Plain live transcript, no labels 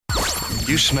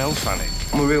You smell funny.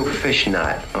 I'm a real fish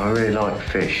nut. I really like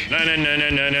fish. No,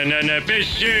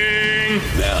 fishing!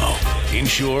 Now,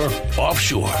 inshore,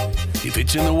 offshore. If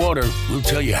it's in the water, we'll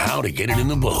tell you how to get it in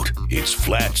the boat. It's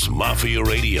Flats Mafia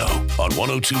Radio on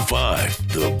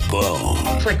 102.5 The Bone.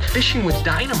 It's like fishing with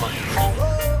dynamite.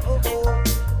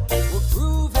 We're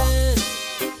grooving,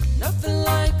 nothing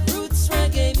like roots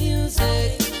reggae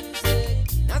music.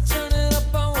 Now turn it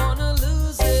up, I wanna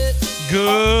lose it.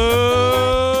 Good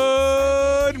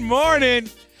morning.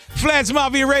 Flats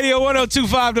Mafia Radio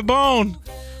 102.5 The Bone.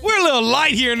 We're a little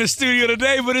light here in the studio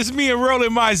today, but it's me and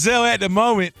Roland Mizell at the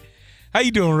moment. How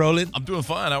you doing, Roland? I'm doing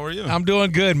fine. How are you? I'm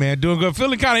doing good, man. Doing good.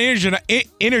 Feeling kind of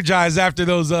energized after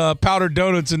those powdered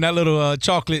donuts and that little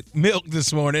chocolate milk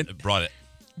this morning. Brought it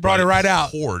right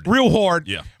out. Real hard.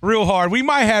 Yeah. Real hard. We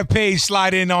might have Paige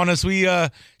slide in on us.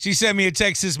 She sent me a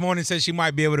text this morning, said she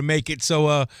might be able to make it.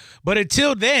 So, but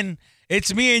until then,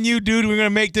 it's me and you, dude. We're going to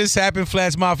make this happen.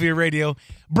 Flats Mafia Radio,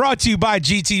 brought to you by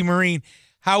GT Marine.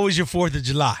 How was your 4th of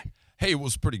July? Hey, it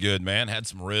was pretty good, man. Had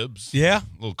some ribs. Yeah?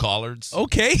 Little collards.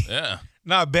 Okay. Yeah.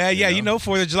 Not bad. Yeah, you know,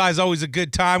 4th of July is always a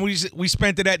good time. We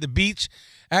spent it at the beach.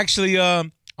 Actually, I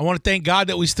want to thank God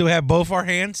that we still have both our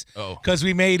hands. Oh. Because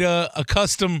we made a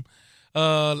custom,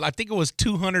 I think it was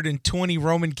 220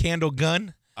 Roman candle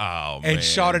gun. Oh, man. And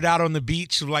shot it out on the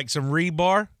beach with like some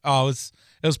rebar. Oh,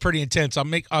 it was pretty intense.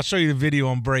 I'll show you the video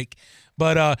on break.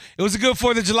 But it was a good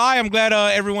 4th of July. I'm glad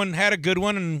everyone had a good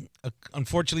one. And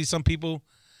unfortunately, some people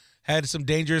had some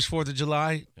dangerous 4th of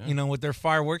July, with their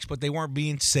fireworks, but they weren't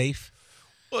being safe.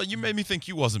 Well, you made me think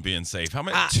you wasn't being safe. How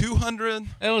many? 200?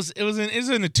 It was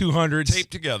in the 200s.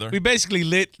 Taped together. We basically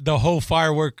lit the whole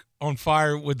firework on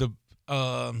fire with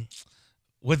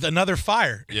another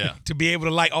fire. Yeah. To be able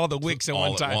to light all the wicks at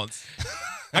one time. All at once.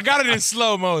 I got it in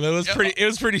slow mo though. It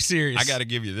was pretty serious. I got to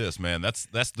give you this, man. That's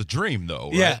the dream, though.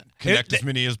 Right? Yeah. Connect as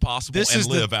many as possible and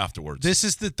live afterwards. This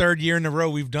is the 3rd year in a row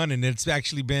we've done it, and it's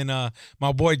actually been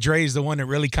my boy Dre is the one that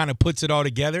really kind of puts it all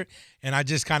together, and I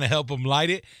just kind of help him light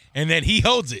it, and then he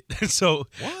holds it. So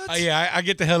what? I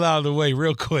get the hell out of the way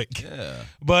real quick. Yeah.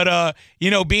 But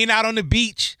being out on the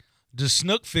beach, just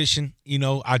snook fishing.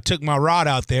 I took my rod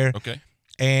out there. Okay.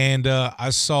 And I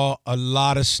saw a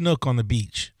lot of snook on the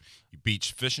beach.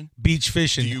 Beach fishing? Beach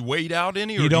fishing. Do you wade out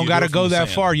any? Or you don't got to go that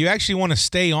sand? far. You actually want to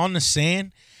stay on the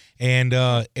sand. And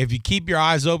if you keep your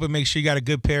eyes open, make sure you got a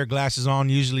good pair of glasses on.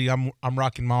 Usually I'm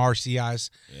rocking my RCIs.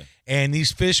 Yeah. And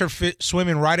these fish are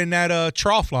swimming right in that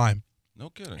trough line. No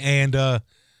kidding. And I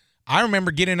remember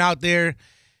getting out there.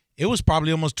 It was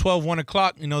probably almost 12, 1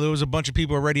 o'clock. There was a bunch of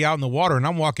people already out in the water. And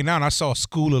I'm walking out, and I saw a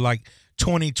school of like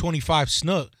 20, 25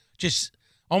 snook just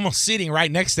almost sitting right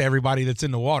next to everybody that's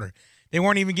in the water. They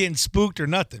weren't even getting spooked or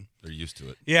nothing. They're used to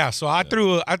it. Yeah, so I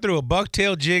threw a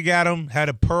bucktail jig at them, had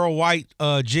a pearl white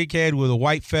jig head with a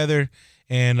white feather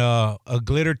and a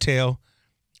glitter tail.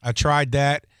 I tried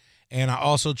that, and I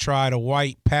also tried a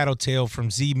white paddle tail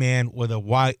from Z-Man with a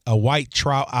white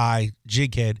trout eye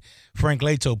jig head. Frank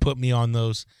Leto put me on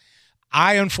those.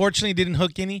 I unfortunately didn't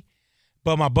hook any,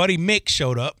 but my buddy Mick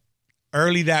showed up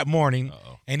early that morning,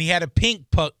 and he had a pink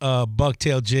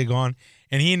bucktail jig on.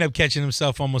 And he ended up catching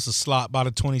himself almost a slot, about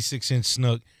a 26-inch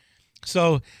snook.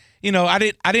 So, I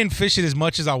didn't fish it as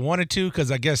much as I wanted to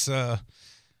because I guess,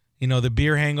 the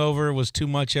beer hangover was too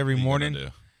much every morning.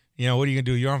 What are you going to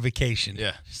do? You're on vacation.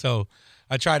 Yeah. So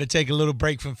I tried to take a little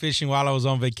break from fishing while I was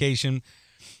on vacation.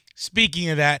 Speaking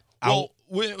of that, I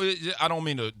don't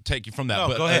mean to take you from that,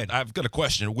 but go ahead. I've got a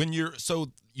question. When you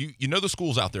the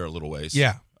school's out there a little ways.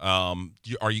 Yeah.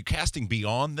 Are you casting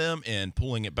beyond them and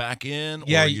pulling it back in, or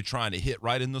Yeah, are you trying to hit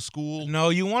right in the school? No,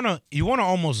 you wanna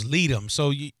almost lead them.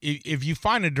 So if you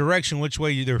find a direction which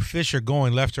way their fish are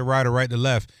going, left to right or right to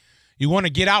left, you want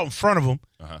to get out in front of them,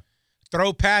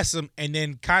 throw past them, and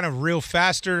then kind of reel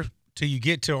faster till you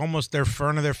get to almost their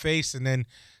front of their face. And then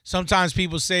sometimes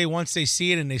people say once they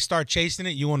see it and they start chasing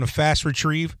it, you want to fast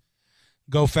retrieve,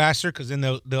 go faster because then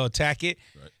they'll attack it.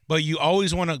 Right. But you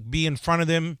always want to be in front of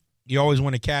them. You always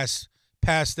want to cast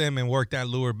past them and work that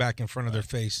lure back in front of their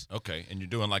face. Okay, and you're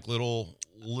doing like little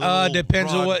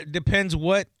depends rod. on what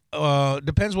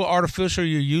depends what artificial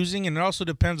you're using, and it also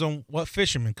depends on what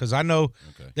fisherman. Because I know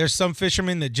there's some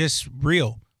fishermen that just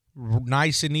reel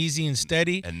nice and easy and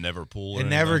steady and never pull and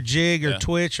never jig or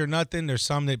twitch or nothing. There's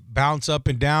some that bounce up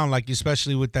and down, like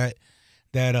especially with that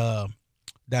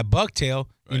bucktail.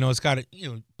 Right. It's got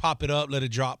to pop it up, let it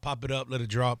drop, pop it up, let it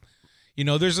drop.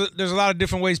 There's a lot of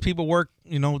different ways people work,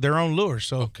 their own lure.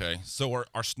 So okay, so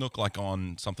are snook like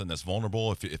on something that's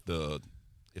vulnerable if the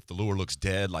lure looks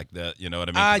dead like that, you know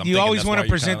what I mean? You always want to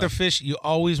present the fish. You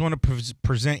always want to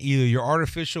present either your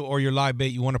artificial or your live bait.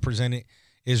 You want to present it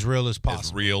as real as As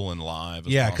possible. real and live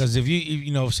as Yeah, possible.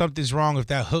 because if something's wrong, if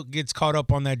that hook gets caught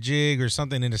up on that jig or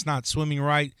something and it's not swimming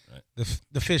right.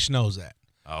 The fish knows that.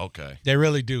 Oh, okay. They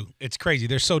really do. It's crazy.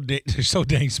 They're so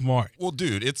dang smart. Well,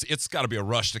 dude, it's got to be a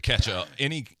rush to catch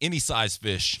any size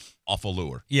fish off a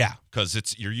lure. Yeah,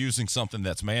 Because you're using something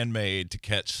that's man-made to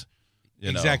catch.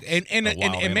 exactly. And a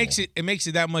wild it makes animal. it makes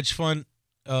it that much fun.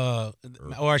 Or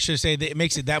I should say, that it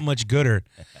makes it that much gooder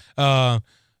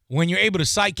when you're able to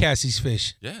sight cast these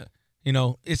fish. Yeah.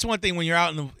 It's one thing when you're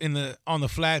out on the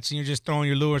flats and you're just throwing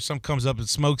your lure, something comes up and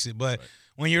smokes it. But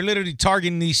when you're literally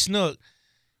targeting these snook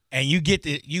and you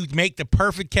make the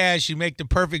perfect cast, you make the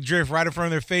perfect drift right in front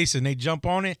of their face, and they jump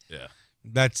on it. Yeah.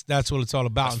 That's what it's all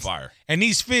about. That's fire. And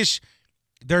these fish,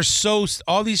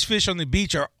 all these fish on the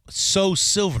beach are so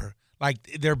silver, like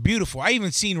they're beautiful. I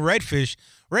even seen redfish.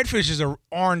 Redfish is an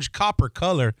orange copper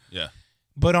color. Yeah.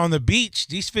 But on the beach,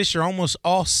 these fish are almost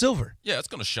all silver. Yeah, it's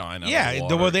going to shine out Yeah, of the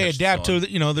the water. way they catch the adapt sun.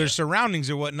 to their surroundings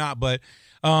or whatnot. But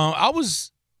I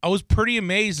was pretty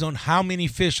amazed on how many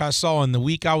fish I saw in the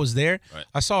week I was there. Right.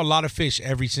 I saw a lot of fish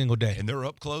every single day. And they're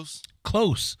up close,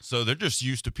 Close. so they're just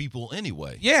used to people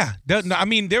anyway. Yeah. I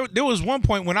mean, there was one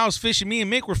point when I was fishing, me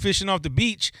and Mick were fishing off the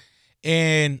beach,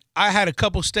 and I had a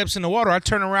couple steps in the water. I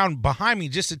turned around behind me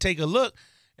just to take a look,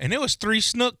 and there was 3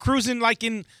 snook cruising like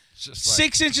in It's just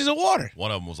like, 6 inches of water. one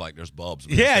of them was like, "There's bubs."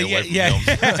 Yeah.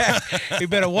 Yeah. You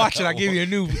better watch it. I'll give you a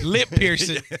new lip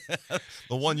piercing.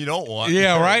 The one you don't want.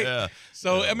 Yeah, right? Yeah.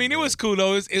 So, I mean, it was cool,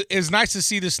 though. It's nice to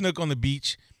see the snook on the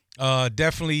beach.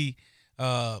 Definitely,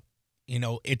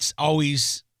 it's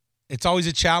always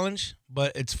a challenge,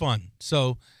 but it's fun.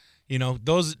 So,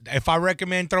 if I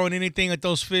recommend throwing anything at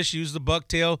those fish, use the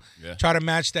bucktail. Yeah. Try to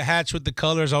match the hatch with the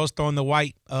colors. I was throwing the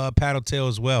white paddle tail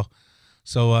as well.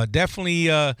 So definitely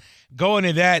go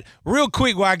into that. Real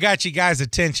quick while I got you guys'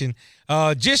 attention,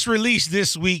 just released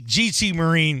this week, GT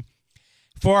Marine,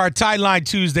 for our Tightline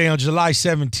Tuesday on July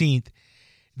 17th.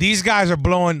 These guys are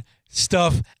blowing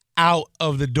stuff out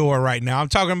of the door right now. I'm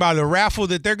talking about the raffle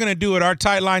that they're going to do at our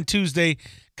Tightline Tuesday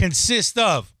consists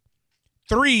of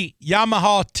 3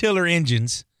 Yamaha tiller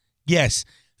engines. Yes,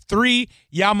 3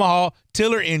 Yamaha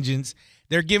tiller engines.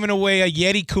 They're giving away a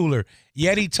Yeti cooler,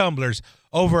 Yeti tumblers,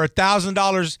 over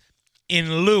 $1,000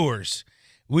 in lures.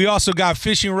 We also got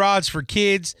fishing rods for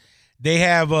kids. They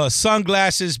have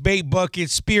sunglasses, bait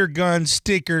buckets, spear guns,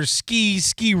 stickers, skis,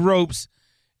 ski ropes,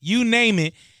 you name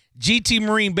it. GT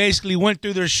Marine basically went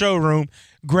through their showroom,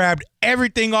 grabbed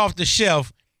everything off the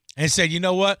shelf, and said, you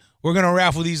know what? We're going to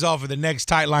raffle these off for the next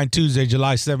Tightline Tuesday,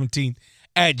 July 17th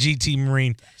at GT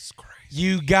Marine. That's crazy.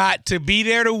 You got to be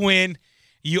there to win.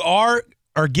 You are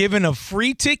given a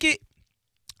free ticket,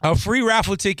 a free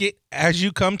raffle ticket as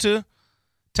you come to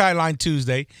Tightline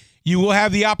Tuesday. You will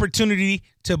have the opportunity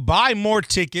to buy more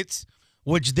tickets,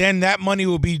 which then that money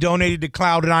will be donated to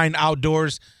Cloud9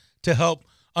 Outdoors to help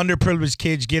underprivileged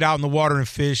kids get out in the water and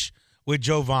fish with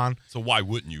Jovan. So why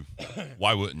wouldn't you?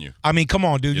 Why wouldn't you? I mean, come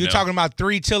on, dude. You You're know? talking about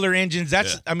 3 tiller engines.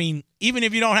 That's, Yeah. I mean, even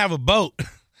if you don't have a boat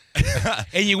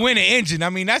and you win an engine, I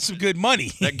mean, that's some good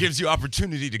money. That gives you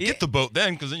opportunity to get the boat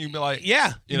then, because then you'd be like,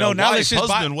 Yeah. now now wife, let's just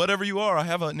husband, buy. whatever you are, I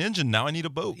have an engine. Now I need a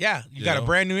boat. Yeah, you got a know?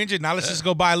 brand new engine. Now let's just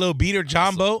go buy a little beater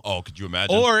John boat. Oh, could you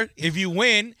imagine? Or if you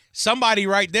win, somebody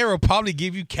right there will probably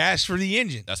give you cash for the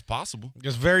engine. That's possible.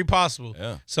 It's very possible.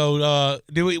 Yeah. So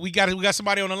do we got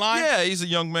somebody on the line? Yeah, he's a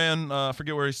young man. I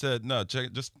forget where he said. No,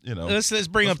 check. Just Let's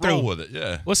bring him roll through. with it.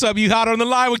 Yeah. What's up? You hot on the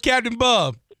line with Captain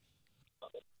Bub?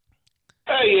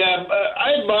 Hey,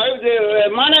 hi, Bob.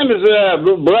 My name is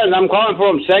Brent. I'm calling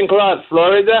from St. Cloud,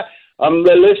 Florida. I'm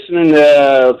listening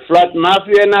to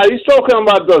FlatsMafia. Now, he's talking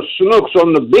about those snooks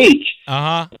on the beach.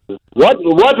 Uh-huh. What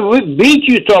beach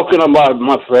you talking about,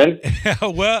 my friend?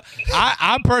 Well,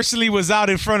 I personally was out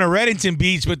in front of Reddington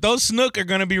Beach, but those snook are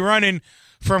going to be running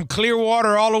from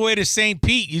Clearwater all the way to St.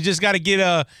 Pete. You just got to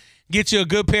get you a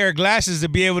good pair of glasses to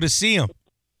be able to see them.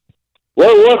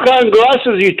 Well, what kind of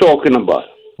glasses you talking about?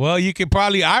 Well, you could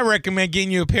I recommend getting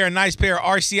you a nice pair of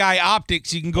RCI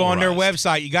optics. You can go on their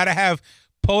website. You got to have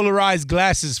polarized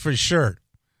glasses for sure.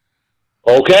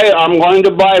 Okay, I'm going to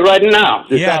buy right now.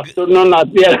 This afternoon, not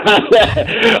yet.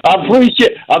 I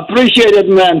appreciate it,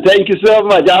 man. Thank you so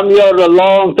much. I'm your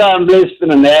long time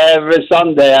listening. Every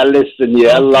Sunday I listen.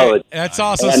 Yeah, I love it. That's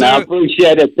awesome, and sir. I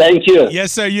appreciate it. Thank you.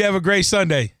 Yes, sir. You have a great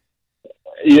Sunday.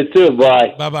 You too.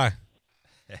 Bye. Bye-bye.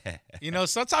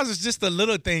 Sometimes it's just the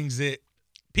little things that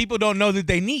people don't know that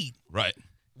they need. Right.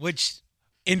 Which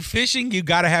in fishing, you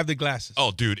got to have the glasses.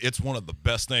 Oh, dude, it's one of the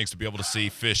best things to be able to see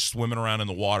fish swimming around in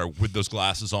the water with those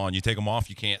glasses on. You take them off,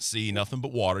 you can't see nothing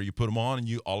but water. You put them on,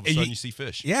 and all of a sudden you see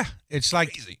fish. Yeah, it's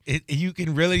like you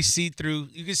can really see through.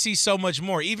 You can see so much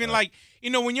more. Even like,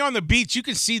 when you're on the beach, you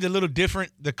can see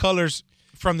the colors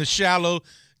from the shallow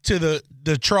to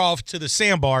the trough to the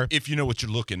sandbar. If you know what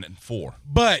you're looking for.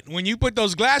 But when you put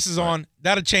those glasses on,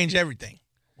 that'll change everything.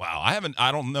 Wow,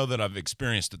 I don't know that I've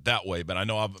experienced it that way, but I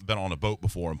know I've been on a boat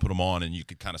before and put them on, and you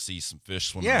could kind of see some fish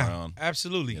swimming around. Yeah,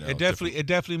 absolutely. It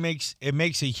definitely makes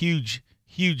a huge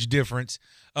difference.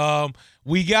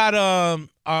 We got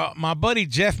my buddy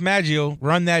Jeff Maggio,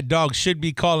 Run That Dog, should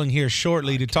be calling here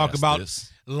shortly to talk about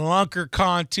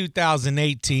LunkerCon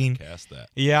 2018. Cast that.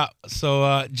 Yeah. So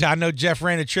I know Jeff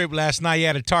ran a trip last night. He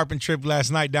had a tarpon trip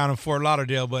last night down in Fort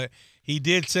Lauderdale, but he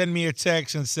did send me a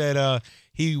text and said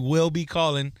he will be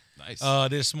calling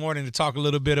this morning to talk a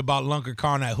little bit about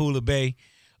LunkerCon at Hula Bay.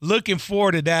 Looking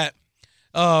forward to that.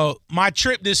 My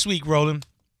trip this week, Roland,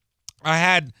 I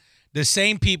had the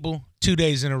same people 2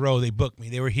 days in a row. They booked me.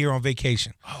 They were here on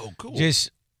vacation. Oh, cool.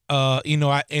 Just,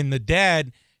 and the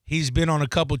dad, he's been on a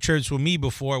couple trips with me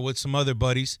before with some other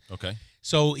buddies. Okay.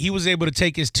 So he was able to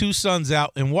take his 2 sons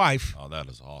out and wife. Oh, that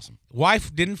is awesome.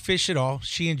 Wife didn't fish at all.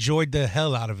 She enjoyed the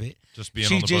hell out of it. Just being on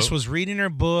the boat? She just was reading her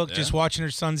book, just watching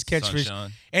her sons catch fish.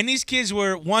 And these kids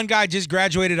one guy just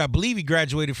graduated. I believe he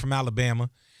graduated from Alabama.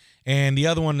 And the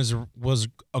other one was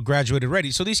graduated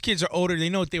already. So these kids are older. They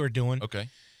know what they were doing. Okay.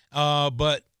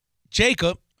 But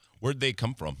Jacob. Where'd they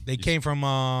come from? They came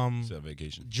from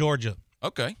vacation. Georgia.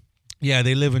 Okay. Yeah,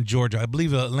 they live in Georgia. I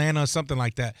believe Atlanta or something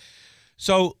like that.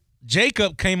 So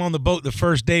Jacob came on the boat the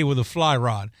first day with a fly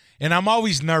rod. And I'm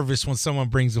always nervous when someone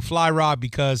brings a fly rod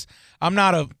because I'm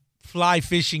not a fly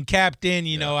fishing captain,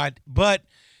 but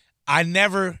I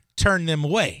never turn them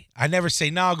away. I never say,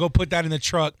 no, I'll go put that in the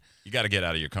truck. You got to get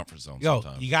out of your comfort zone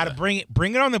sometimes. You got to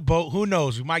bring it on the boat. Who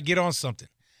knows? We might get on something.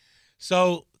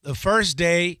 So the first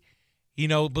day,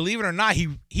 believe it or not,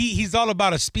 he's all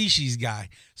about a species guy.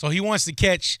 So he wants to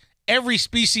catch every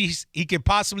species he could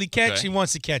possibly catch. Okay. He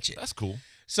wants to catch it. That's cool.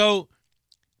 So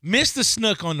missed the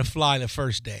snook on the fly the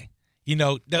first day.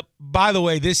 By the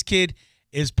way, this kid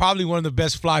is probably one of the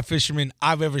best fly fishermen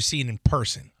I've ever seen in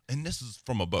person. And this is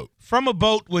from a boat. From a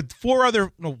boat with 5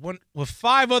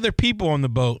 other people on the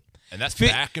boat. And that's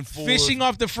back and forth. Fishing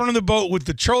off the front of the boat with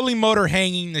the trolling motor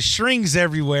hanging, the strings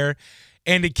everywhere,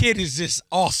 and the kid is just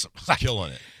awesome.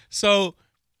 Killing it. So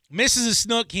misses a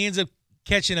snook. He ends up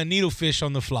catching a needlefish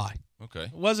on the fly. Okay.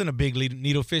 It wasn't a big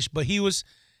needlefish, but he was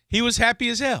happy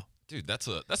as hell. Dude, that's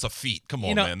a feat. Come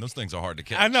on, man. Those things are hard to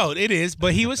catch. I know, it is,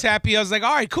 but he was happy. I was like,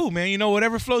 all right, cool, man.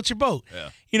 Whatever floats your boat.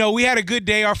 Yeah. We had a good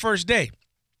day our first day.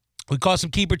 We caught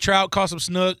some keeper trout, caught some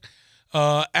snook.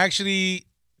 Actually,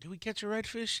 did we catch a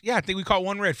redfish? Yeah, I think we caught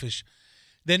one redfish.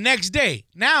 The next day,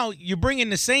 now you're bringing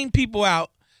the same people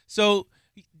out. So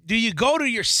do you go to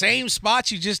your same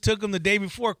spots you just took them the day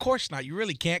before? Of course not. You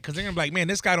really can't because they're going to be like, man,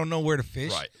 this guy don't know where to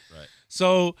fish. Right.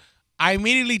 So I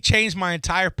immediately changed my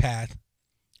entire path.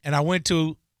 And I went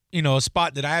to, a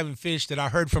spot that I haven't fished that I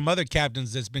heard from other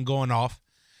captains that's been going off.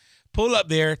 Pull up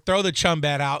there, throw the chum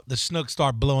bat out. The snook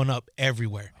start blowing up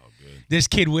everywhere. Oh, good. This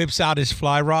kid whips out his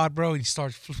fly rod, bro. He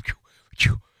starts.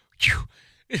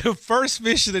 The first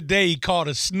fish of the day, he caught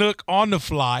a snook on the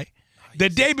fly. Nice. The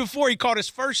day before, he caught his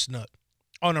first snook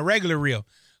on a regular reel.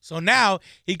 So now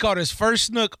he caught his first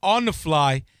snook on the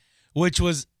fly, which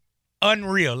was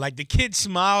unreal. Like the kid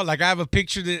smiled. Like I have a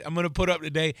picture that I'm going to put up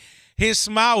today. His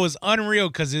smile was unreal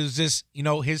because it was just,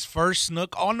 his first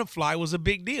snook on the fly was a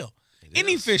big deal.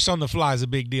 Any fish on the fly is a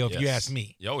big deal, if you ask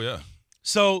me. Oh, yeah.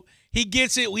 So he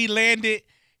gets it. We land it.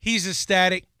 He's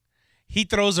ecstatic. He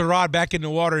throws the rod back in the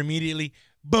water immediately.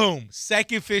 Boom.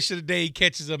 Second fish of the day, he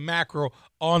catches a mackerel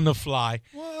on the fly.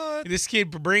 What? This kid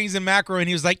brings a mackerel, and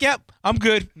he was like, yep, I'm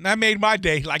good. And I made my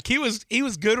day. Like, he was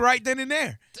good right then and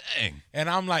there. Dang. And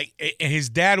I'm like, and his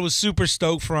dad was super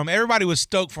stoked for him. Everybody was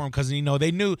stoked for him because, they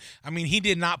knew, he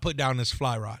did not put down this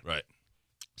fly rod. Right.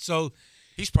 So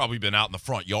he's probably been out in the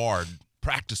front yard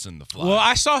practicing the fly. Well,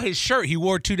 I saw his shirt he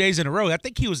wore 2 days in a row. I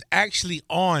think he was actually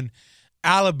on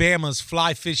Alabama's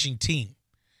fly fishing team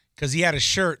because he had a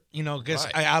shirt, because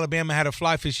Alabama had a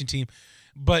fly fishing team.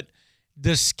 But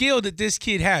the skill that this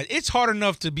kid has, it's hard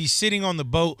enough to be sitting on the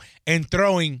boat and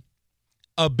throwing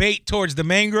a bait towards the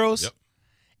mangroves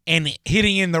and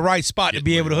hitting in the right spot to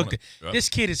be able to hook it. Right. This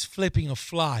kid is flipping a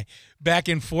fly back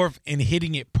and forth and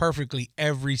hitting it perfectly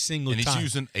every single time. And he's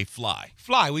using a fly.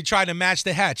 We tried to match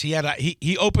the hatch.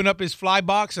 He opened up his fly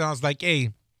box, and I was like,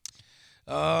 hey,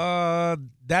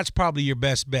 that's probably your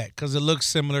best bet because it looks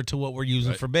similar to what we're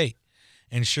using for bait.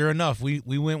 And sure enough, we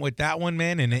went with that one,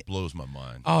 man, and it blows my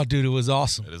mind. Oh, dude, it was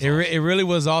awesome. It really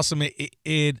was awesome.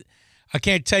 I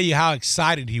can't tell you how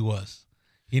excited he was,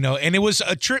 and it was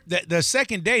a trip that the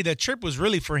second day, the trip was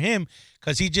really for him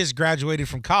because he just graduated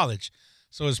from college.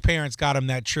 So his parents got him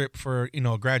that trip for,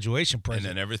 a graduation present.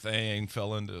 And then everything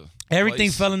fell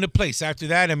into place. After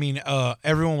that,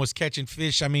 everyone was catching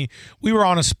fish. We were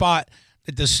on a spot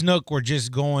that the snook were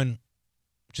just going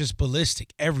just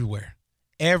ballistic everywhere.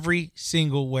 Every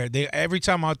single where. Every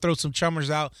time I throw some chummers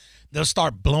out, they'll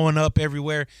start blowing up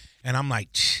everywhere. And I'm like,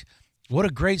 what a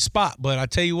great spot. But I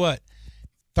tell you what,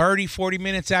 30, 40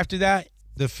 minutes after that,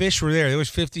 the fish were there. There was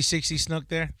 50, 60 snook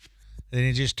there. Then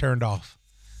it just turned off.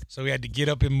 So we had to get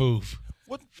up and move.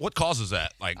 What causes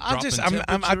that? Like I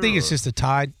think it's just the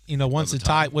tide. Once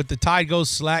the tide goes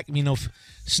slack,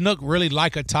 snook really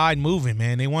like a tide moving,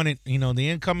 man. They want it, the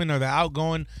incoming or the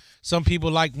outgoing. Some people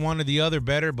like one or the other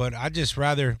better, but I just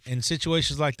rather, in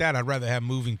situations like that, I'd rather have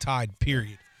moving tide,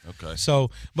 period. Okay. So,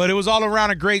 but it was all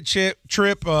around a great trip.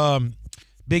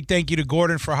 Big thank you to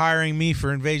Gordon for hiring me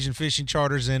for Invasion Fishing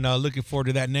Charters, and looking forward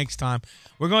to that next time.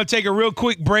 We're going to take a real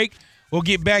quick break. We'll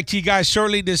get back to you guys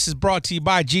shortly. This is brought to you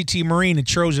by GT Marine and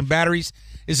Trojan Batteries.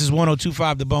 This is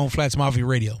 102.5 The Bone, Flats Mafia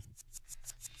Radio.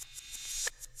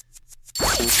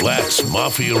 Flats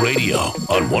Mafia Radio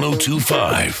on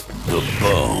 102.5 The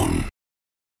Bone.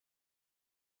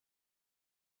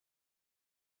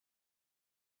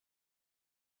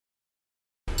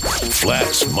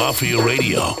 Flats Mafia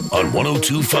Radio on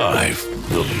 102.5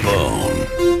 The Bone.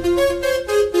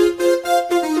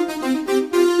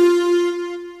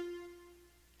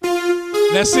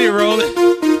 That's it, Roland.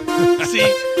 See,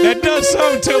 that does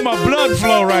something to my blood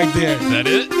flow right there. Is that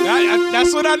it?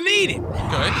 That's what I needed.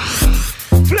 Okay.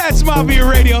 Flats Mafia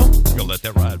Radio. You're going to let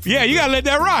that ride? Yeah, you got to let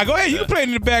that ride. Go ahead. You can play it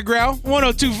in the background.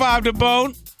 102.5 The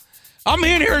Bone. I'm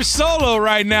in here solo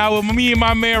right now with me and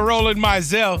my man Roland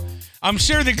Mizell. I'm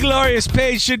sure the glorious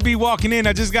Paige should be walking in.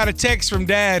 I just got a text from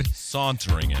Dad.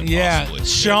 Sauntering in, yeah,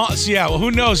 possibly. Well,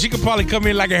 who knows? She could probably come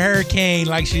in like a hurricane,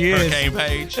 like she is. Hurricane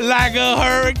Paige. Like a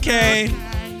hurricane.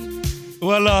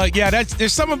 Well,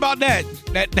 there's something about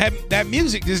that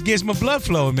music just gets my blood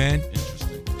flowing, man.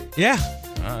 Interesting. Yeah.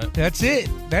 All right. That's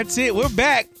it. We're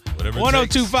back. Whatever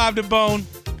 102.5 The Bone.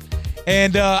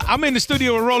 And I'm in the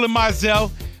studio with Roland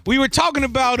Mizell. We were talking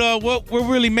about what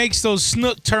really makes those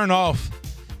snook turn off.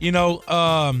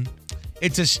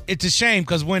 It's a shame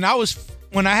because when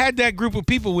I had that group of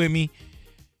people with me,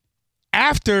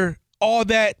 after all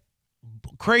that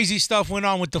crazy stuff went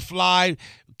on with the fly,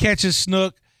 catch a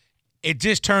snook, it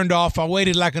just turned off. I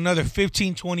waited like another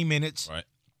 15, 20 minutes. Right.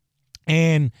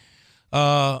 And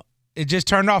it just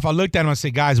turned off. I looked at him and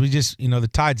said, guys, we just, the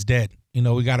tide's dead.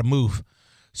 We got to move.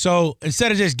 So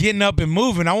instead of just getting up and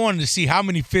moving, I wanted to see how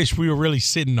many fish we were really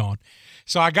sitting on.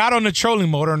 So I got on the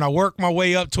trolling motor and I worked my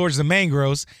way up towards the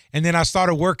mangroves, and then I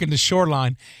started working the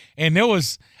shoreline. And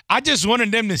I just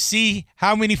wanted them to see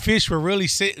how many fish were really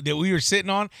that we were sitting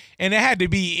on, and it had to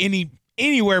be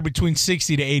anywhere between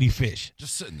 60 to 80 fish.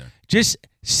 Just sitting there. Just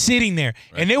sitting there.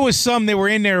 Right. And there was some that were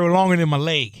in there longer than my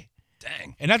leg.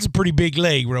 Dang. And that's a pretty big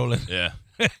leg, Roland. Yeah.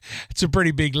 It's a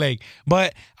pretty big leg.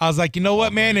 But I was like, you know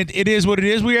what, man? It is what it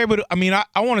is. We were able to,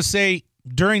 I want to say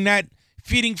during that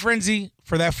feeding frenzy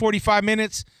for that 45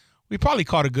 minutes, we probably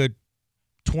caught a good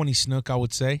 20 snook, I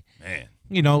would say. Man.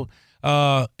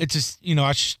 It's just,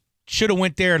 I should have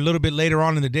went there a little bit later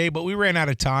on in the day, but we ran out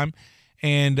of time.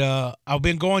 And I've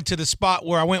been going to the spot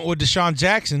where I went with Deshaun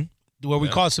Jackson, where we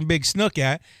caught some big snook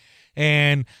at.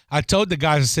 And I told the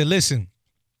guys, I said, listen,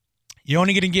 you're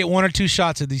only going to get one or two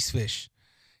shots of these fish.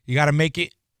 You got to make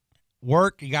it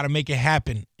work. You got to make it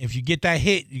happen. If you get that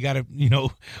hit, you got to,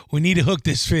 we need to hook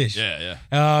this fish. Yeah.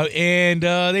 And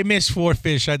they missed 4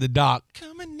 fish at the dock.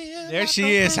 There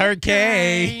she is,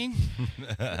 Hurricane.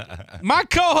 My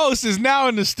co-host is now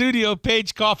in the studio,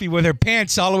 Paige Coffee, with her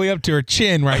pants all the way up to her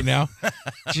chin right now.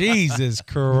 Jesus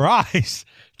Christ.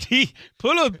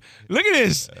 Pull up. Look at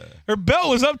this. Her belt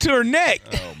was up to her neck.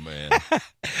 Oh, man.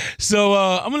 So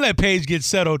I'm going to let Paige get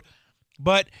settled.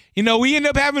 But, we end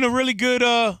up having a really good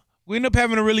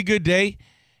day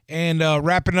and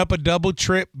wrapping up a double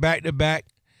trip back to back.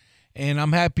 And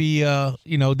I'm happy, I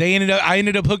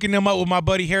ended up hooking them up with my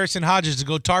buddy Harrison Hodges to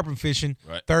go tarpon fishing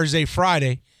Thursday,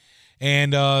 Friday.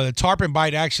 And the tarpon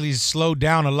bite actually slowed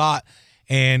down a lot.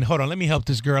 And hold on, let me help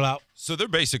this girl out. So they're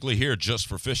basically here just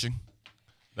for fishing?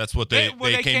 That's what they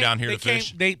came down here to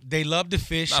fish? They love to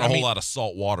fish. Not a whole lot of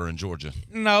salt water in Georgia.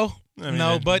 No,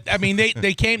 but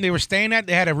they came. They were staying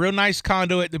they had a real nice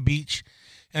condo at the beach,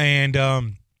 and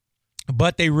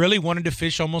but they really wanted to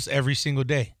fish almost every single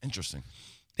day. Interesting.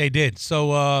 They did.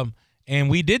 So and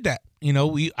we did that.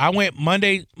 I went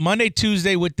Monday,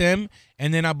 Tuesday with them,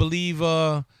 and then I believe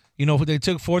they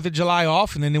took 4th of July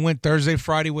off, and then they went Thursday,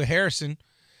 Friday with Harrison.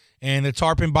 And the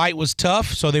tarpon bite was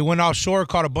tough, so they went offshore,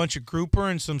 caught a bunch of grouper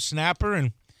and some snapper,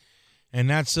 and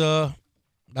that's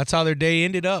how their day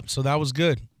ended up. So that was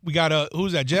good. We got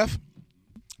who's that, Jeff?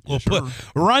 Well,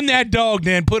 run that dog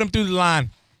then. Put him through the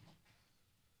line.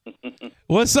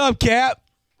 What's up, Cap?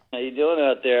 How you doing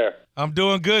out there? I'm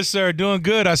doing good, sir. Doing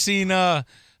good. I seen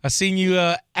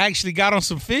you actually got on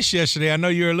some fish yesterday. I know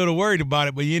you were a little worried about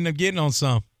it, but you ended up getting on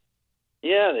some.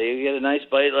 Yeah, they got a nice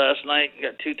bite last night.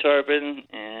 Got 2 tarpon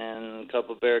and a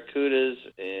couple barracudas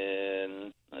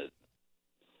and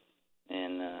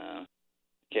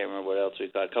can't remember what else we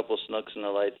caught. A couple snooks in the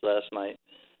lights last night.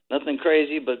 Nothing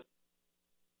crazy, but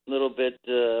a little bit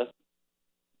better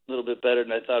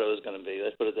than I thought it was going to be.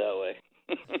 Let's put it that way.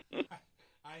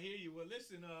 I hear you. Well,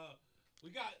 listen, you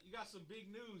got some big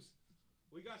news.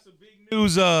 We got some big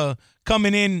news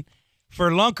coming in for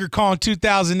LunkerCon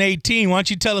 2018. Why don't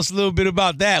you tell us a little bit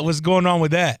about that? What's going on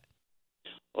with that?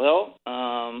 Well,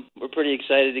 we're pretty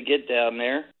excited to get down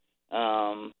there.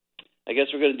 I guess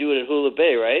we're going to do it at Hula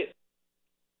Bay, right?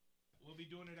 We'll be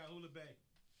doing it at Hula Bay.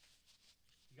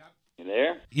 You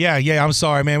there? Yeah. I'm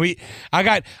sorry, man.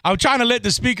 I'm trying to let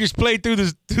the speakers play through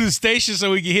the station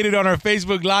so we can hit it on our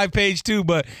Facebook Live page too,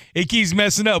 but it keeps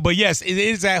messing up. But yes, it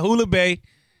is at Hula Bay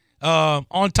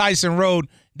on Tyson Road.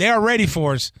 They are ready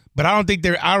for us, but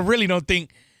I really don't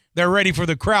think they're ready for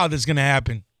the crowd that's going to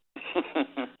happen.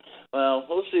 Well,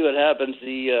 we'll see what happens.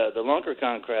 The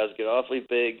LunkerCon crowds get awfully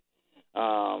big.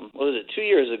 What was it? 2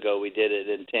 years ago we did it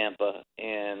in Tampa,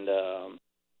 and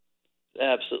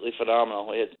absolutely phenomenal.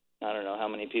 We had, I don't know how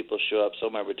many people show up,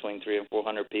 somewhere between 300 and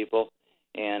 400 people,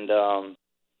 and I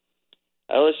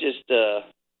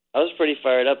was pretty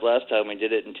fired up last time we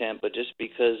did it in Tampa, just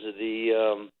because of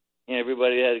the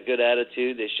everybody had a good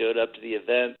attitude. They showed up to the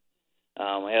event.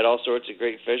 We had all sorts of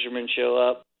great fishermen show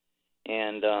up,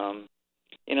 and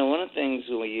one of the things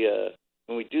when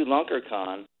we do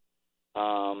LunkerCon,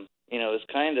 it's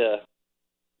kind of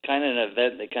an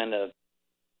event that kind of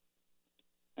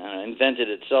invented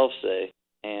itself, say,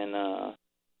 and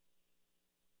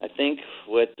I think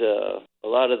what a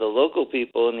lot of the local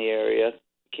people in the area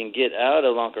can get out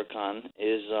of LunkerCon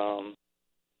is,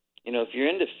 if you're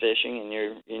into fishing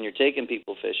and you're taking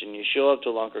people fishing, you show up to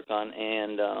LunkerCon,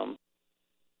 and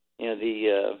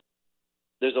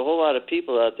there's a whole lot of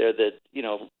people out there that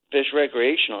fish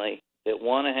recreationally that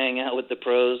want to hang out with the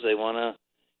pros. They want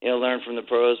to learn from the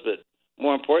pros, but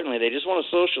more importantly, they just want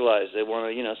to socialize. They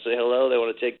want to say hello. They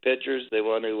want to take pictures. They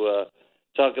want to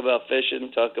talk about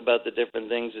fishing, talk about the different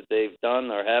things that they've done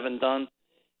or haven't done,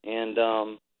 and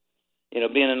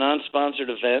being a non-sponsored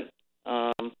event,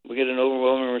 we get an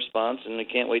overwhelming response, and we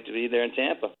can't wait to be there in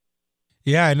Tampa.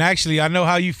 Yeah, and actually, I know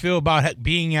how you feel about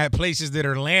being at places that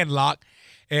are landlocked,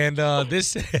 and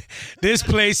this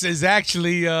place is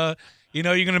actually, you're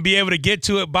going to be able to get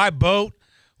to it by boat,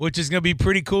 which is going to be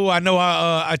pretty cool. I know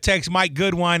I text Mike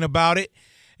Goodwine about it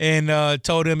and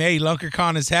told him, hey,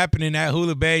 LunkerCon is happening at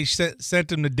Hula Bay,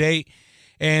 sent him the date.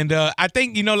 And I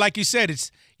think, like you said,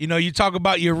 it's, you talk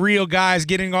about your real guys,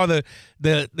 getting all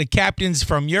the captains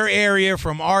from your area,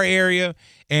 from our area,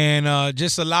 and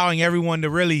just allowing everyone to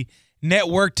really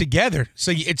network together.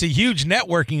 So it's a huge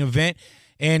networking event,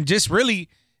 and just really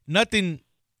nothing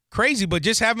crazy, but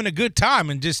just having a good time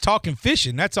and just talking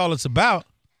fishing. That's all it's about.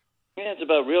 Yeah, it's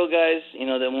about real guys,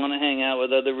 that want to hang out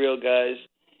with other real guys.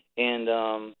 And,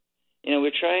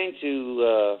 we're trying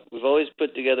to, we've always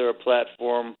put together a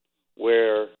platform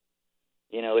where,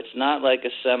 it's not like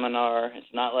a seminar,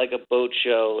 it's not like a boat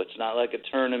show, it's not like a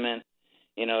tournament,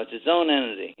 it's its own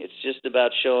entity. It's just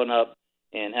about showing up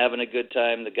and having a good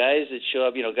time. The guys that show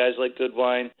up, guys like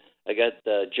Goodwine, I got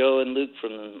Joe and Luke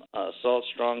from Salt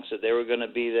Strong said they were going to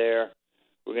be there.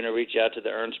 We're going to reach out to the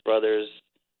Ernst brothers.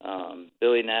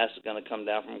 Billy Nass is going to come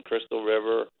down from Crystal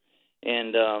River.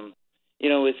 And,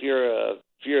 if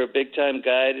you're a big-time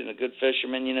guide and a good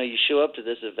fisherman, you show up to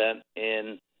this event,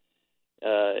 and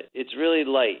it's really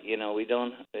light. We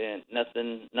don't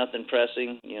nothing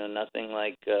pressing. Nothing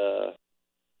like no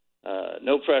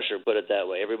pressure. Put it that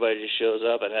way. Everybody just shows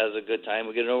up and has a good time.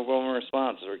 We get an overwhelming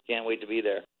response. So we can't wait to be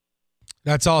there.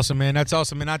 That's awesome, man. That's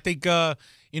awesome, and I think you're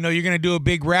gonna do a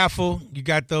big raffle. You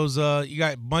got those. You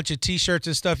got a bunch of T-shirts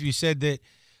and stuff. You said that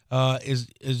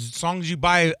as long as you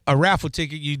buy a raffle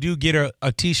ticket, you do get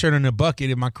a T-shirt and a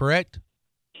bucket. Am I correct?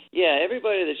 Yeah,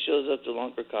 everybody that shows up to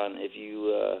LunkerCon, if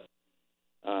you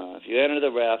enter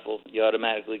the raffle, you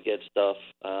automatically get stuff.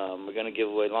 We're going to give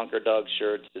away Lunker Dog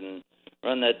shirts and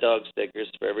Run That Dog stickers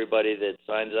for everybody that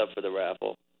signs up for the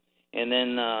raffle. And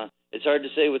then it's hard to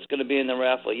say what's going to be in the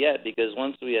raffle yet, because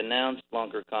once we announce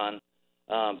LunkerCon,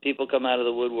 people come out of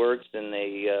the woodworks and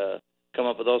they come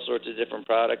up with all sorts of different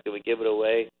product, and we give it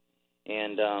away.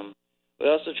 And we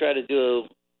also try to do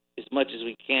as much as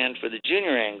we can for the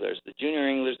junior anglers. The junior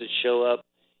anglers that show up,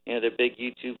 they're big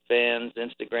YouTube fans,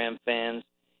 Instagram fans,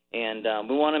 and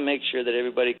we want to make sure that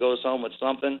everybody goes home with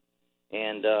something.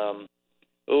 And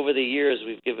over the years,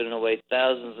 we've given away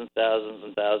thousands and thousands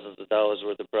and thousands of dollars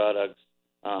worth of products,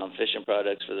 fishing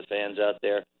products for the fans out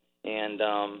there. And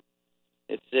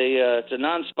it's a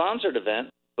non-sponsored event,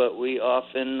 but we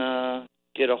often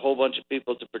get a whole bunch of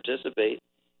people to participate,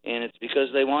 and it's because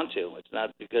they want to. It's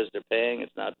not because they're paying.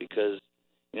 It's not because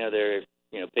they're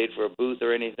paid for a booth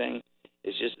or anything.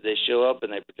 It's just they show up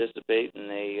and they participate, and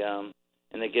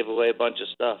they give away a bunch of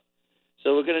stuff.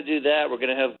 So we're going to do that. We're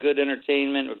going to have good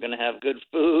entertainment. We're going to have good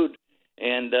food,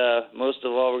 and most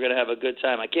of all, we're going to have a good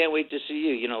time. I can't wait to see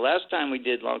you. Last time we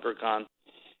did LunkerCon,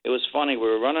 it was funny. We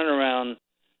were running around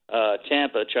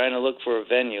Tampa trying to look for a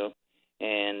venue,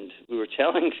 and we were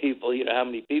telling people, how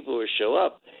many people would show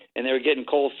up, and they were getting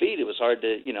cold feet. It was hard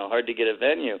to get a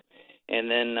venue.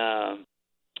 And then,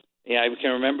 I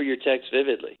can remember your text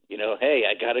vividly. Hey,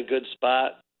 I got a good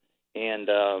spot, and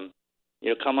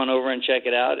come on over and check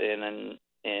it out.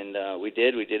 And we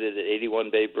did. We did it at 81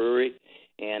 Bay Brewery,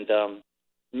 and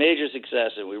major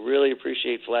success. And we really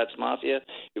appreciate FlatsMafia.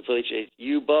 We appreciate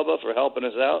you, Bubba, for helping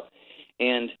us out.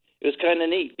 And it was kind of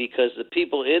neat because the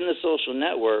people in the social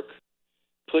network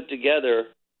put together,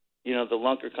 the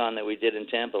LunkerCon that we did in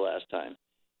Tampa last time.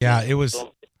 Yeah, it was.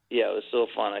 It was so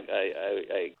fun.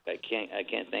 I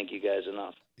can't thank you guys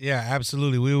enough. Yeah,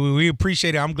 absolutely. We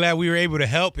appreciate it. I'm glad we were able to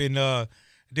help. And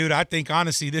dude, I think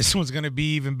honestly this one's going to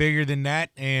be even bigger than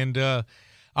that. And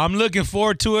I'm looking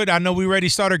forward to it. I know we already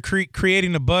started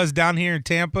creating the buzz down here in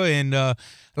Tampa. And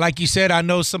like you said, I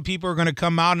know some people are going to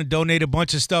come out and donate a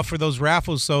bunch of stuff for those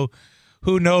raffles. So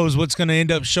who knows what's going to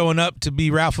end up showing up to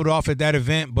be raffled off at that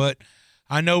event. But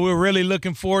I know we're really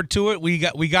looking forward to it. We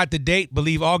got the date.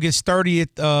 Believe August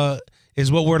 30th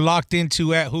is what we're locked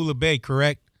into at Hula Bay,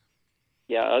 correct?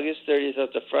 Yeah, August 30th.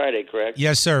 That's a Friday, correct?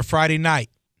 Yes, sir. Friday night.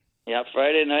 Yeah,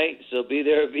 Friday night. So be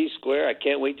there at V Square. I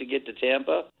can't wait to get to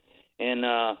Tampa and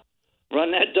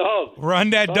run that dog. Run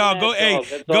that dog. Go, hey,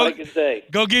 That's all I can say.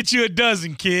 Go get you a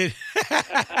dozen, kid.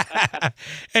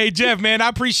 Hey, Jeff, man, I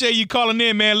appreciate you calling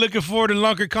in, man. Looking forward to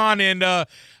LunkerCon, and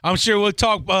I'm sure we'll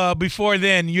talk before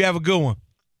then. You have a good one.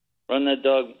 Run that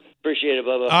dog. Appreciate it,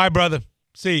 Bubba. All right, brother.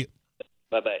 See you.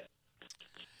 Bye-bye.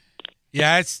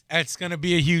 Yeah, it's going to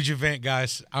be a huge event,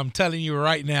 guys. I'm telling you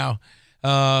right now.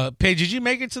 Paige, did you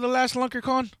make it to the last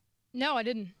LunkerCon? No, I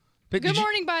didn't. But Good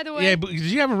morning, by the way. Yeah, but did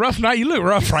you have a rough night? You look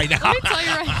rough right now. Let me tell you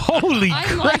right now. Holy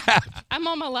crap. I'm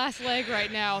on my last leg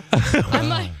right now.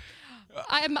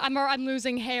 I'm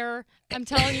losing hair. I'm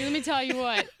telling you, let me tell you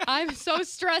what. I'm so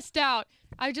stressed out.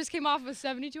 I just came off of a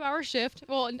 72-hour shift.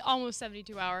 Well, almost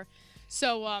 72-hour.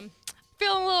 So,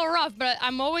 feeling a little rough, but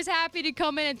I'm always happy to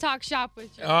come in and talk shop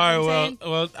with you. All right,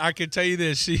 well, I can tell you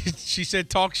this. She said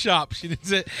talk shop. She didn't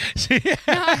say.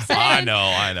 I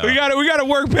know. We got to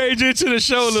work Paige into the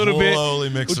show a little bit. Slowly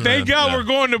mix it Thank in. God Yeah. we're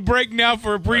going to break now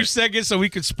for a brief second so we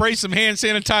could spray some hand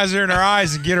sanitizer in her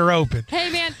eyes and get her open.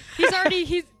 Hey, man,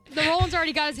 the Roland's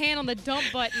already got his hand on the dump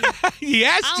button. He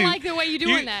has I to. don't like the way you're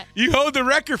doing that. You hold the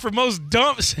record for most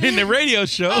dumps in the radio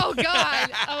show. Oh,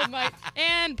 God. Oh, my.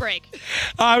 And break.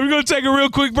 All right, we're going to take a real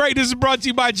quick break. This is brought to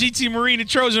you by GT Marine and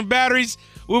Trojan Batteries.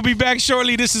 We'll be back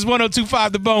shortly. This is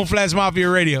 102.5 The Bone,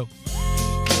 FlatsMafia Radio.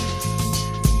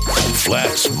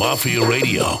 FlatsMafia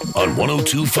Radio on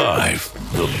 102.5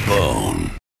 The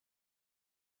Bone.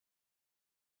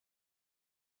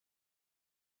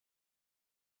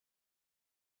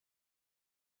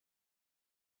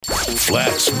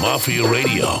 FlatsMafia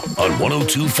Radio on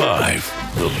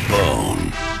 102.5 The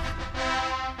Bone.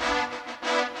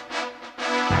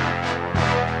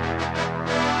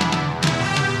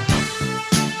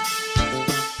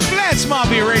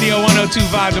 FlatsMafia Radio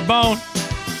 102.5 The Bone.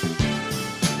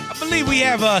 I believe we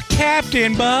have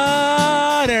Captain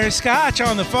Butterscotch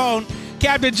on the phone.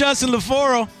 Captain Justin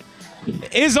LaForo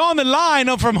is on the line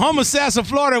up from Homosassa,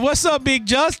 Florida. What's up, Big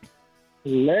Just?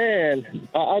 Man,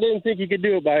 I didn't think you could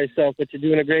do it by yourself, but you're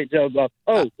doing a great job.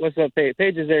 What's up, Paige?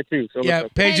 Paige is there, too. So yeah,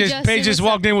 Paige just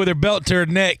walked in with her belt to her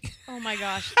neck. Oh, my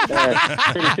gosh.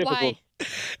 Pretty typical. Bye.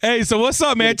 Hey, so what's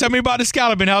up, man? Tell me about the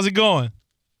scalloping. How's it going?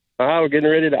 We're getting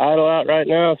ready to idle out right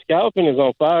now. Scalloping is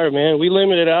on fire, man. We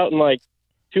limited out in like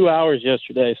 2 hours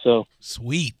yesterday. So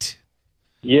sweet.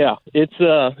 Yeah,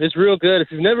 it's real good. If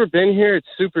you've never been here, it's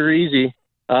super easy.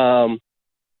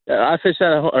 I fish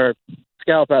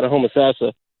scallop out of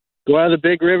Homosassa. Go out of the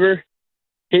big river,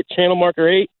 hit channel marker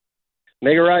 8,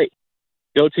 make a right.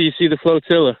 Go till you see the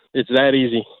flotilla. It's that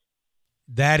easy.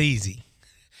 That easy.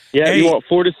 Yeah, Hey. you want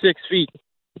 4 to 6 feet.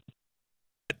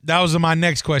 That was my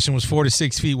next question. Was 4 to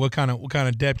 6 feet? What kind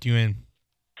of depth you in?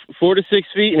 4 to 6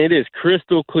 feet, and it is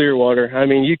crystal clear water. I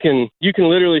mean, you can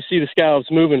literally see the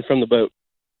scallops moving from the boat.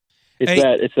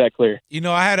 It's that clear. You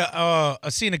know, I had I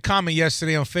seen a comment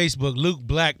yesterday on Facebook. Luke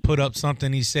Black put up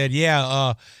something. He said,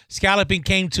 scalloping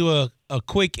came to a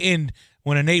quick end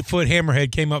when an 8-foot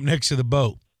hammerhead came up next to the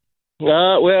boat.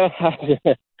 Well,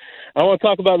 I want to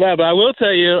talk about that, but I will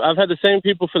tell you, I've had the same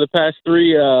people for the past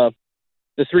 3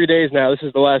 days now. This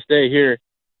is the last day here,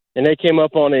 and they came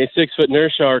up on a 6-foot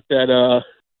nurse shark that,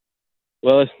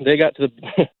 they got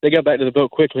back to the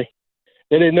boat quickly.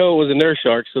 They didn't know it was a nurse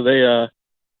shark, so they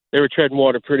were treading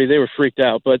water pretty. They were freaked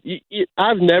out. But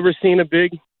I've never seen a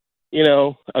big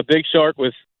shark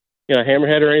with,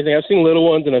 hammerhead or anything. I've seen little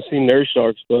ones and I've seen nurse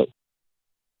sharks, but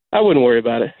I wouldn't worry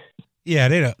about it. Yeah,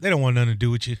 they don't want nothing to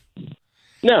do with you.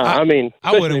 No, I wouldn't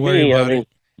worry about it.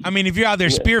 I mean, if you're out there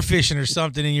spearfishing or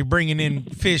something and you're bringing in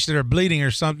fish that are bleeding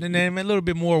or something, then I'm a little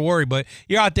bit more worried. But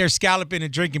you're out there scalloping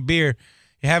and drinking beer,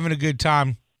 you're having a good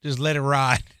time, just let it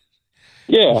ride.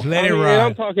 Yeah. Just let it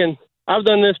ride. I've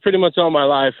done this pretty much all my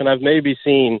life, and I've maybe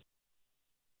seen,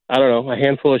 I don't know, a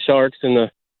handful of sharks in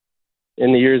the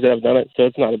years that I've done it, so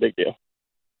it's not a big deal.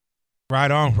 Right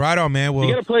on, man. Well,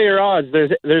 you got to play your odds.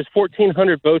 There's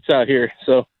 1,400 boats out here,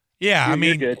 so yeah,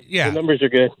 you're good. Yeah, the numbers are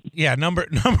good. Yeah,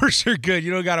 numbers are good.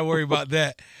 You don't got to worry about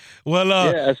that. Well,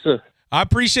 yeah, I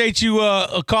appreciate you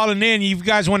calling in. You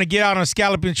guys want to get out on a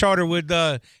scalloping charter with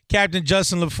Captain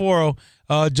Justin LaForo.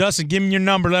 Justin, give me your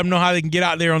number. Let them know how they can get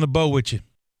out there on the boat with you.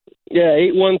 Yeah,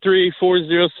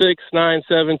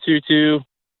 813-406-9722.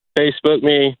 Facebook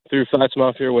me through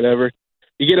FlatsMafia or whatever.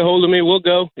 You get a hold of me, we'll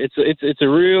go. It's a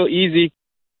real easy,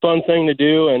 fun thing to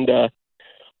do, and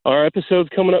our episode's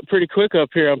coming up pretty quick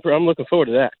up here. I'm looking forward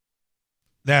to that.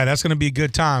 That's going to be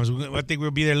good times. I think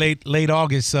we'll be there late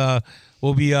August.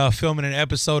 We'll be filming an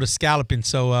episode of scalloping,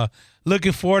 so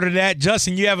looking forward to that.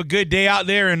 Justin, you have a good day out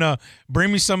there, and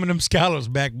bring me some of them scallops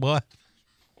back, boy.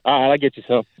 All right, I'll get you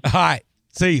some. All right,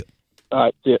 see you. All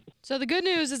right, see ya. So the good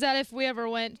news is that if we ever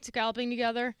went scalloping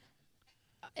together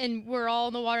and we're all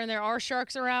in the water and there are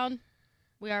sharks around,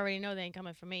 we already know they ain't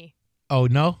coming for me. Oh,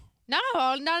 no? No,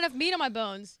 not enough meat on my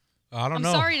bones. I don't know.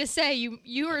 I'm sorry to say,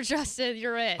 you were Justin,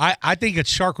 you're it. I think a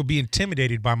shark would be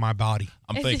intimidated by my body.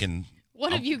 I'm thinking.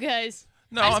 One of you guys.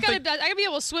 No, I gotta be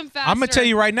able to swim faster. I'm gonna tell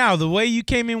you right now, the way you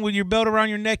came in with your belt around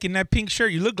your neck and that pink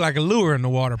shirt, you look like a lure in the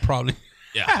water, probably.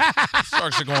 Yeah,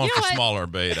 sharks are going for smaller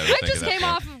bait. I just came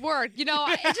off of work.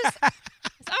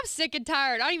 I'm sick and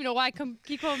tired. I don't even know why I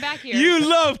keep coming back here. You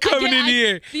love coming in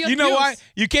here. You know why?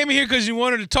 You came in here because you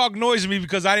wanted to talk noise with me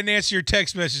because I didn't answer your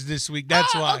text message this week.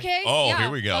 That's why. Okay. Oh, yeah. here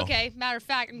we go. Okay. Matter of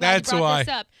fact, I'm glad That's you brought why.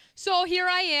 this up. So here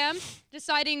I am,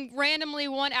 deciding randomly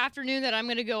one afternoon that I'm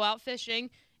going to go out fishing.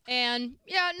 And,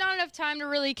 not enough time to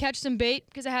really catch some bait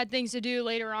because I had things to do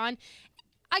later on.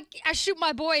 I shoot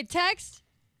my boy a text,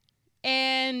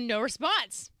 and no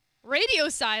response. Radio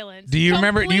silence. Do you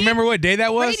remember what day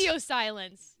that was? Radio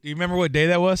silence. Do you remember what day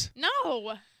that was?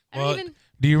 No. I don't even.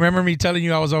 Do you remember me telling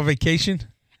you I was on vacation?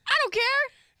 I don't care.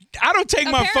 I don't take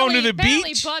my phone to the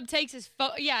beach. Bub takes his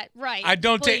phone. Yeah, right. I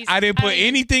didn't put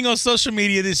anything on social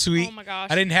media this week. Oh my gosh.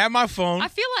 I didn't have my phone. I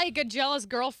feel like a jealous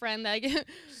girlfriend.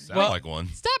 Sound like one.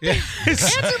 Stop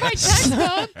answer my text,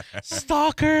 Bub.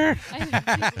 Stalker.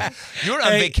 You were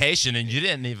on vacation and you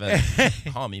didn't even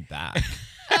call me back.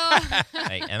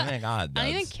 Like, oh my God. I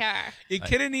don't even care. You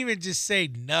couldn't even just say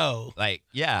no. Like,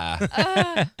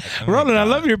 yeah. Roland, I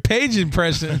love your page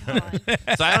impression. So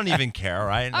I don't even care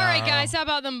right now. All right, guys. How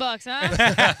about them bucks, huh?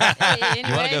 Anyway.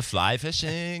 You want to go fly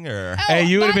fishing or? Hey,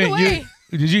 you would have been.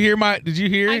 Did you hear? I did.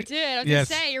 I was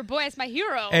just saying, your boy is my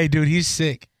hero. Hey, dude, he's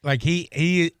sick. Like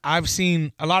I've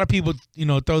seen a lot of people,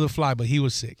 throw the fly, but he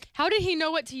was sick. How did he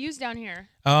know what to use down here?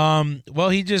 Well,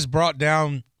 he just brought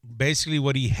down basically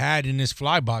what he had in his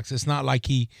fly box. It's not like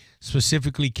he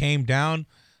specifically came down,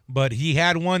 but he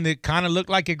had one that kind of looked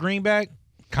like a greenback,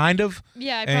 kind of.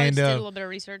 Yeah, I probably just did a little bit of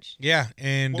research. Yeah,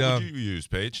 and what would you use,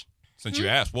 Paige? Since you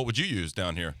asked, what would you use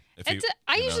down here?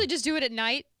 I usually just do it at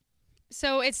night,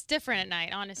 so it's different at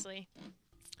night, honestly.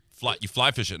 You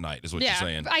fly fish at night, is what you're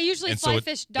saying. I usually fly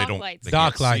fish dock lights.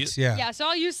 Dock lights, yeah. Yeah, so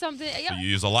I'll use something. So you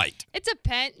use a light. It's a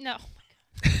pen. No.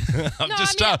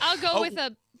 I'll go with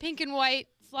a pink and white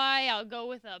fly. I'll go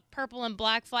with a purple and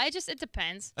black fly. It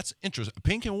depends. That's interesting.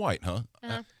 Pink and white, huh?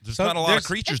 Uh-huh. There's not a lot of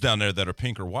creatures down there that are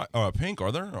pink or white. Pink,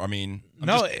 are there? I mean,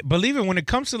 believe it. When it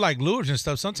comes to like lures and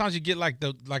stuff, sometimes you get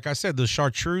like I said, the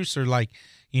chartreuse or like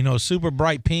super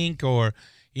bright pink or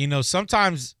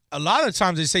sometimes, a lot of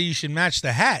times they say you should match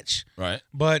the hatch. Right.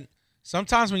 But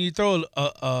sometimes when you throw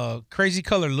a crazy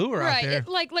color lure out there.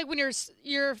 Like when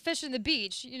you're fishing the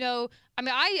beach,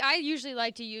 I usually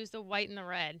like to use the white and the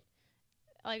red.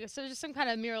 Like, so just some kind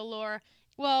of mirror lure.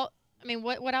 Well,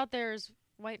 what out there is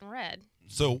white and red?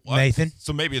 So Nathan?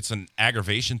 So maybe it's an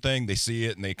aggravation thing. They see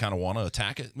it and they kind of want to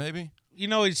attack it, maybe?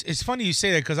 It's funny you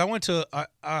say that because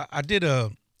I did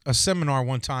a seminar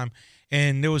one time,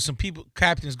 and there was some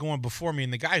captains going before me,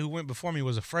 and the guy who went before me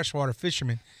was a freshwater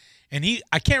fisherman. And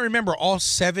I can't remember all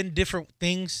 7 different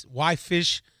things why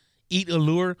fish eat a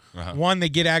lure. Uh-huh. 1, they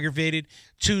get aggravated.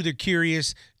 2, they're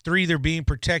curious. 3, they're being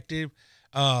protective.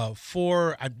 4,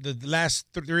 the last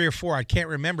 3 or 4, I can't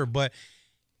remember. But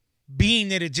being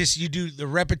that you do the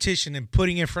repetition and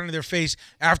putting it in front of their face,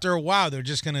 after a while, they're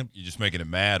just going to. You're just making it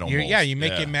mad almost. You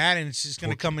make it mad, and it's just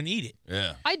going to come and eat it.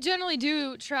 Yeah. I generally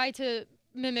do try to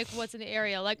mimic what's in the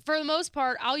area. Like, for the most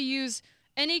part, I'll use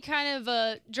any kind of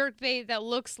a jerk bait that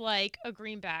looks like a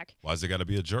greenback. Why's it got to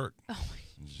be a jerk?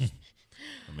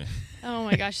 Oh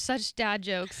my gosh, such dad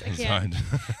jokes. I can't.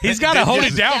 He's got to hold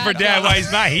it down for Dad while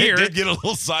he's not here. He did get a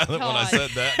little silent when I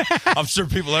said that. I'm sure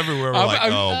people everywhere were like,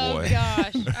 oh boy. Oh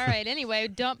gosh. All right. Anyway,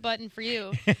 dump button for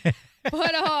you.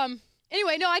 But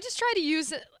anyway, no, I just try to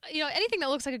use anything that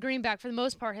looks like a greenback for the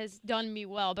most part has done me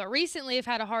well. But recently, I've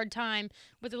had a hard time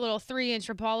with the little 3-inch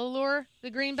Rapala lure, the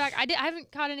greenback. I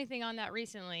haven't caught anything on that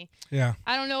recently. Yeah.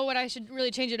 I don't know what I should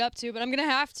really change it up to, but I'm gonna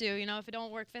have to. If it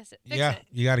don't work, fix it.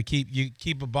 You got to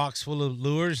keep a box full of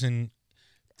lures and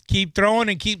keep throwing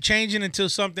and keep changing until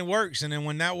something works. And then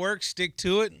when that works, stick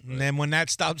to it. And then when that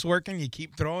stops working, you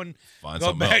keep throwing.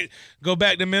 Go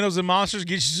back to Minnows and Monsters,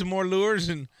 get you some more lures.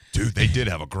 And dude, they did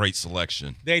have a great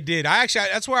selection. They did.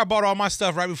 That's where I bought all my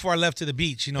stuff right before I left to the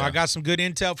beach. I got some good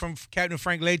intel from Captain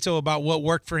Frank Leto about what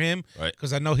worked for him. Right.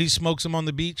 Because I know he smokes them on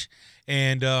the beach.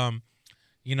 And, I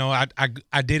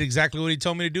did exactly what he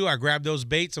told me to do. I grabbed those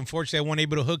baits. Unfortunately, I wasn't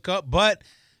able to hook up, but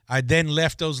I then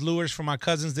left those lures for my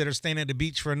cousins that are staying at the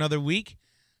beach for another week.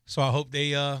 So I hope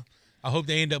they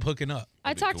end up hooking up.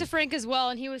 I talked to Frank as well,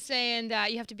 and he was saying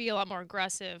that you have to be a lot more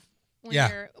aggressive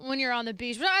when you're on the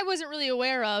beach, but I wasn't really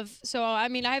aware of. So I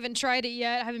haven't tried it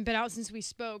yet. I haven't been out since we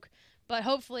spoke, but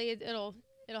hopefully it'll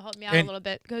help me out a little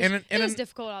bit because it is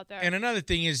difficult out there. And another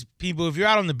thing is, people, if you're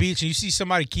out on the beach and you see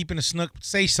somebody keeping a snook,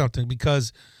 say something,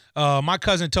 because my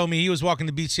cousin told me he was walking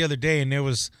the beach the other day and there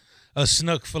was a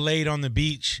snook filleted on the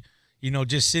beach,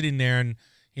 just sitting there. And,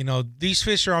 these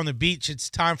fish are on the beach. It's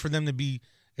time for them to be,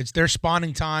 it's their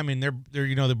spawning time, and they're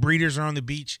the breeders are on the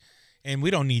beach, and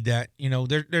we don't need that.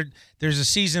 There's a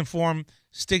season for them.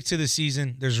 Stick to the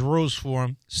season. There's rules for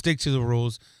them. Stick to the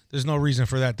rules. There's no reason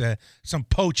for that some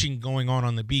poaching going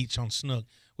on the beach on snook.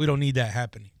 We don't need that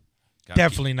happening.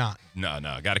 Definitely not. No.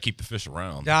 Got to keep the fish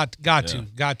around. Got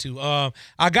to.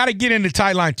 I got to get into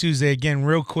Tightline Tuesday again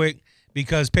real quick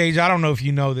because, Paige, I don't know if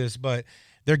you know this, but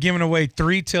they're giving away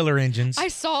 3 tiller engines. I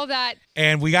saw that.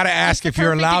 And we got to ask if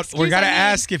you're allowed. We got to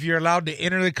ask if you're allowed to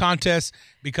enter the contest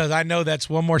because I know that's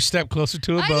one more step closer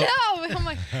to a boat. I know. I'm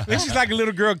like, this is like a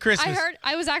little girl Christmas.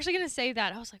 I was actually gonna say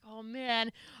that. I was like, oh man,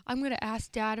 I'm gonna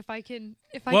ask Dad if I can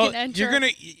enter.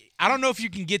 I don't know if you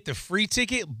can get the free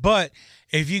ticket, but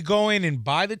if you go in and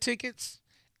buy the tickets,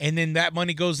 and then that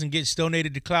money goes and gets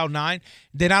donated to Cloud9,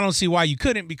 then I don't see why you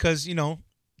couldn't because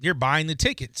you're buying the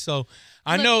tickets. So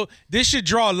I know this should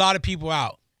draw a lot of people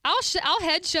out. I'll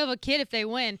head shove a kid if they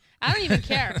win. I don't even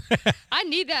care. I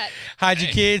need that. Hide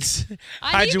your kids.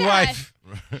 Hide your wife.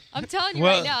 I'm telling you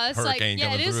right now. It's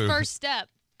it is first step.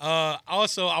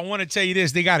 Also, I want to tell you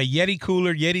this. They got a Yeti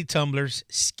cooler, Yeti tumblers,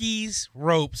 skis,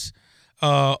 ropes,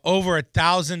 over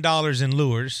 $1,000 in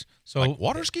lures. So like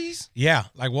water skis? Yeah,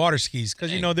 like water skis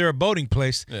because, they're a boating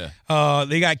place. Yeah.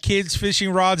 They got kids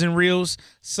fishing rods and reels,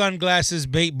 sunglasses,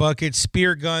 bait buckets,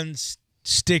 spear guns,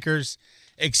 stickers,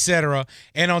 etc.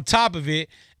 And on top of it,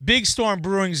 Big Storm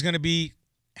Brewing is going to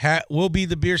will be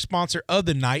the beer sponsor of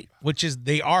the night,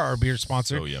 they are our beer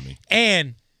sponsor. So yummy.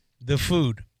 And the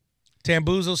food.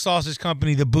 Tambuzo Sausage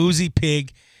Company, the Boozy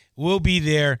Pig, will be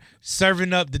there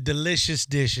serving up the delicious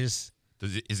dishes.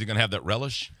 Is he going to have that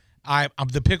relish? I'm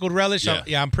the pickled relish.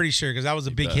 Yeah. I'm pretty sure because that was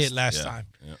a big hit last time.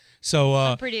 Yeah. So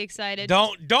I'm pretty excited.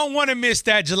 Don't want to miss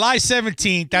that. July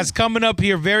 17th. That's coming up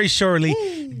here very shortly.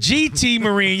 GT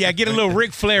Marine. Yeah, get a little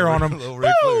Ric Flair on them.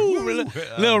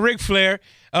 Little Ric Flair.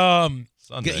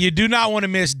 You do not want to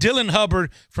miss. Dylan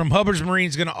Hubbard from Hubbard's Marine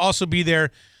is going to also be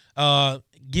there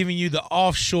giving you the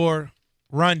offshore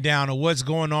rundown of what's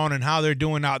going on and how they're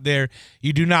doing out there.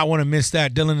 You do not want to miss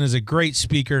that. Dylan is a great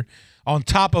speaker on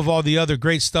top of all the other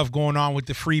great stuff going on with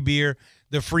the free beer,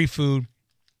 the free food.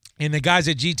 And the guys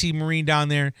at GT Marine down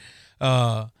there,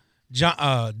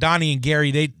 Donnie and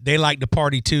Gary, they like to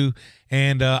party too,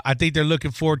 and I think they're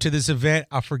looking forward to this event.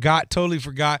 Totally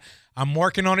forgot. I'm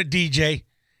working on a DJ.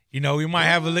 We might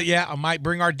have I might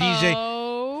bring our DJ.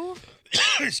 Oh.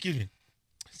 Excuse me.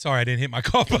 Sorry, I didn't hit my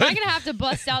call button. I'm going to have to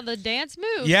bust out the dance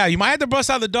moves. Yeah, you might have to bust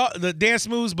out the dance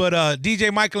moves, but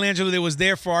DJ Michelangelo that was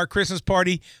there for our Christmas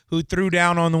party, who threw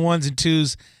down on the ones and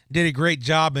twos, did a great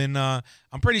job, and I'm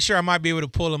pretty sure I might be able to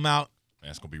pull him out.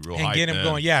 That's gonna be real and hype, get him man.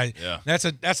 going. Yeah. That's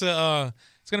it's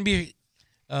gonna be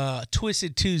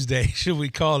Twisted Tuesday, should we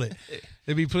call it?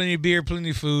 There'll be plenty of beer, plenty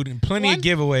of food, and plenty of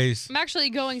giveaways. I'm actually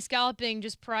going scalloping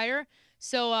just prior,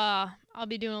 so I'll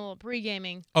be doing a little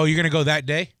pre-gaming. Oh, you're gonna go that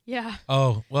day? Yeah.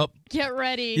 Oh, well. Get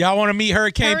ready. Y'all want to meet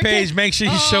Hurricane Page? Make sure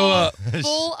you show up.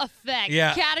 Full effect.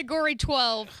 Yeah. Category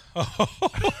 12.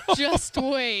 Just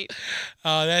wait.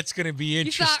 Oh, that's gonna be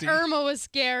interesting. You thought Irma was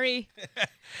scary.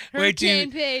 Wait till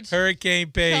Hurricane Page.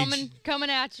 Hurricane Page. Coming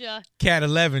at you. Cat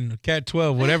 11, Cat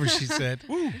 12, whatever she said.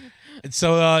 And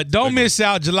so don't miss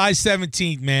out July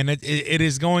 17th, man. It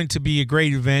is going to be a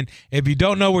great event. If you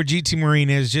don't know where GT Marine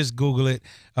is, just Google it.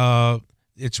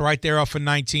 It's right there off of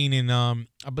 19, and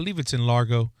I believe it's in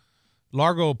Largo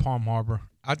or Palm Harbor.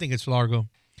 I think it's Largo.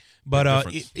 But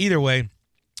either way,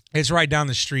 it's right down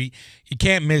the street. You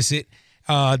can't miss it.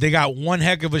 They got one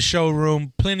heck of a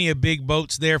showroom, plenty of big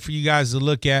boats there for you guys to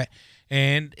look at,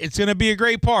 and it's going to be a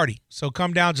great party. So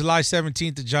come down July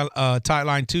 17th to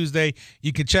Tightline Tuesday.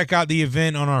 You can check out the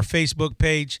event on our Facebook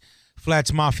page,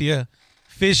 Flats Mafia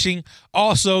Fishing.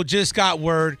 Also, just got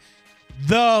word,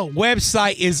 the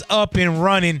website is up and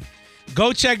running.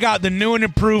 Go check out the new and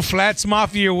improved Flats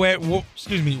Mafia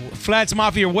website.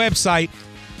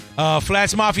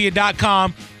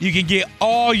 FlatsMafia.com. You can get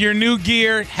all your new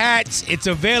gear, hats. It's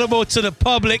available to the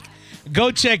public.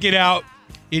 Go check it out.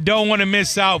 You don't want to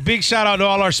miss out. Big shout out to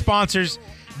all our sponsors: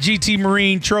 GT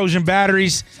Marine, Trojan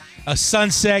Batteries,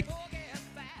 Sunset,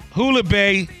 Hula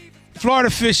Bay, Florida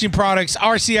Fishing Products,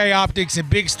 RCA Optics, and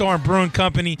Big Storm Brewing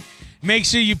Company. Make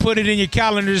sure you put it in your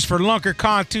calendars for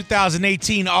LunkerCon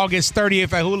 2018, August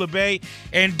 30th at Hula Bay.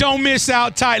 And don't miss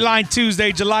out Tightline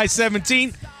Tuesday, July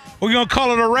 17th. We're going to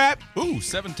call it a wrap. Ooh,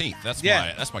 17th.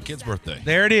 That's my kid's birthday.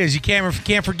 There it is. You can't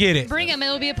forget it. Bring him.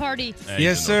 It'll be a party.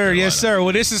 Yes, sir. Yes, sir.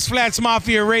 Well, this is Flats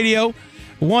Mafia Radio,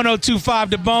 102.5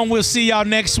 The Bone. We'll see y'all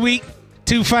next week.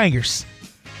 Two fingers.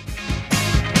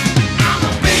 I'm a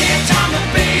bitch,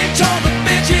 all the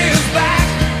bitches back.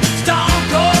 Stone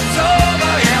cold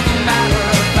sober, as a matter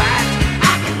of fact.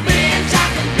 I can bitch,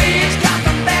 got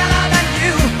the better than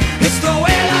you. It's the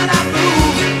way that I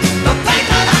move, the thing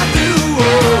that I do.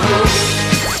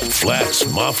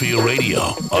 Flats Mafia Radio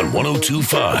on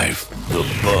 102.5 The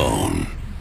Bone.